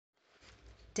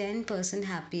10%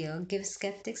 Happier gives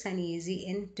skeptics an easy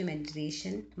in to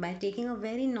meditation by taking a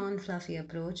very non fluffy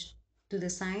approach to the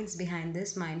science behind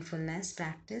this mindfulness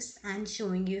practice and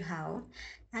showing you how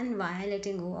and why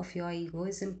letting go of your ego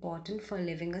is important for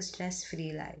living a stress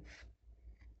free life.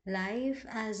 Life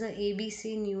as a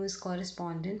ABC News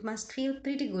correspondent must feel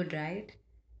pretty good, right?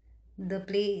 The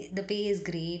pay is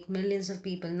great, millions of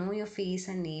people know your face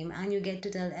and name, and you get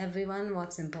to tell everyone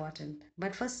what's important.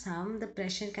 But for some, the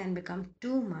pressure can become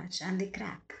too much and they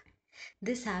crack.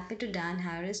 This happened to Dan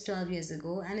Harris 12 years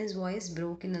ago, and his voice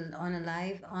broke on a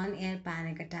live on air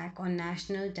panic attack on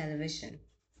national television.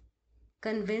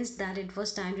 Convinced that it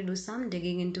was time to do some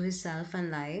digging into his self and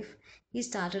life, he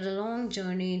started a long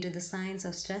journey into the science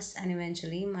of stress and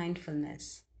eventually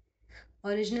mindfulness.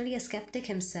 Originally a skeptic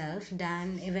himself,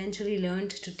 Dan eventually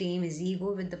learned to tame his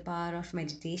ego with the power of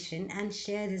meditation and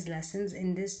shared his lessons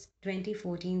in this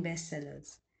 2014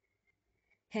 bestsellers.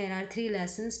 Here are three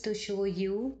lessons to show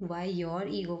you why your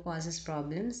ego causes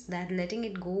problems, that letting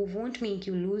it go won't make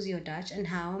you lose your touch, and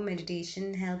how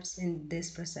meditation helps in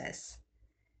this process.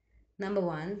 Number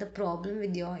one, the problem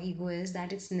with your ego is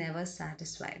that it's never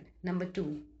satisfied. Number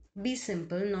two, be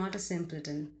simple, not a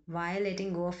simpleton. Why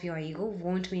letting go of your ego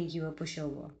won't make you a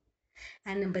pushover.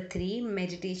 And number three,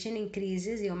 meditation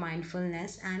increases your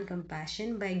mindfulness and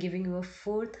compassion by giving you a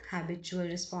fourth habitual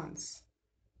response.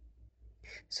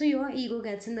 So, your ego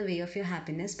gets in the way of your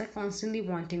happiness by constantly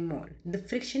wanting more. The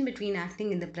friction between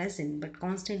acting in the present but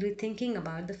constantly thinking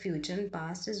about the future and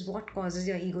past is what causes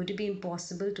your ego to be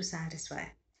impossible to satisfy.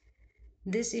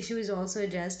 This issue is also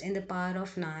addressed in The Power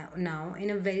of Now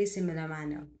in a very similar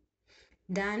manner.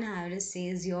 Dan Harris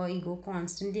says your ego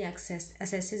constantly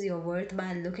assesses your worth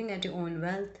by looking at your own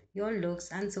wealth, your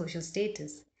looks, and social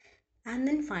status, and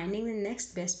then finding the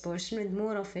next best person with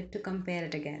more of it to compare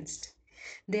it against.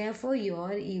 Therefore,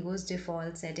 your ego's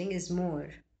default setting is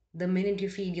more. The minute you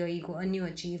feed your ego a new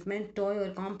achievement, toy,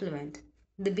 or compliment,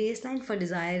 the baseline for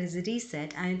desire is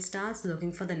reset and it starts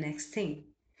looking for the next thing.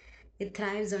 It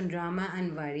thrives on drama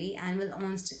and worry and will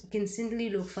constantly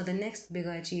look for the next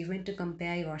bigger achievement to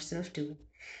compare yourself to.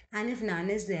 And if none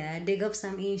is there, dig up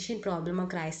some ancient problem or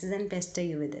crisis and pester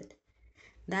you with it.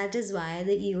 That is why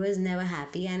the ego is never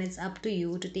happy, and it's up to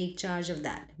you to take charge of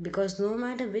that. Because no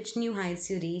matter which new heights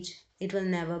you reach, it will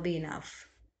never be enough.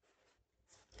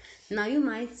 Now, you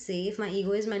might say, if my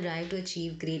ego is my drive to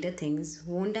achieve greater things,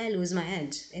 won't I lose my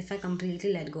edge if I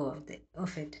completely let go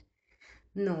of it?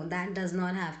 No, that does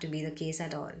not have to be the case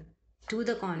at all. To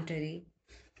the contrary,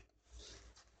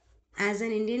 as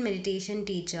an Indian meditation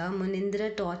teacher,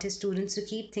 Munindra taught his students to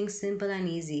keep things simple and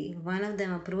easy. One of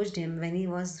them approached him when he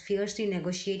was fiercely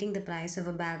negotiating the price of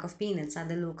a bag of peanuts at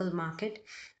the local market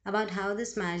about how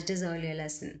this matched his earlier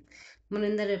lesson.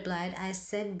 Munindra replied, I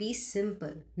said be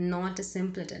simple, not a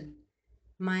simpleton.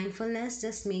 Mindfulness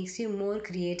just makes you more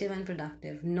creative and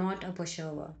productive, not a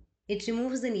pushover. It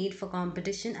removes the need for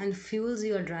competition and fuels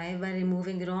your drive by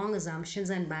removing wrong assumptions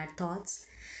and bad thoughts.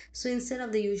 So instead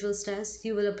of the usual stress,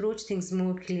 you will approach things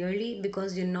more clearly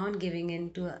because you're not giving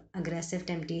in to aggressive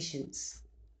temptations.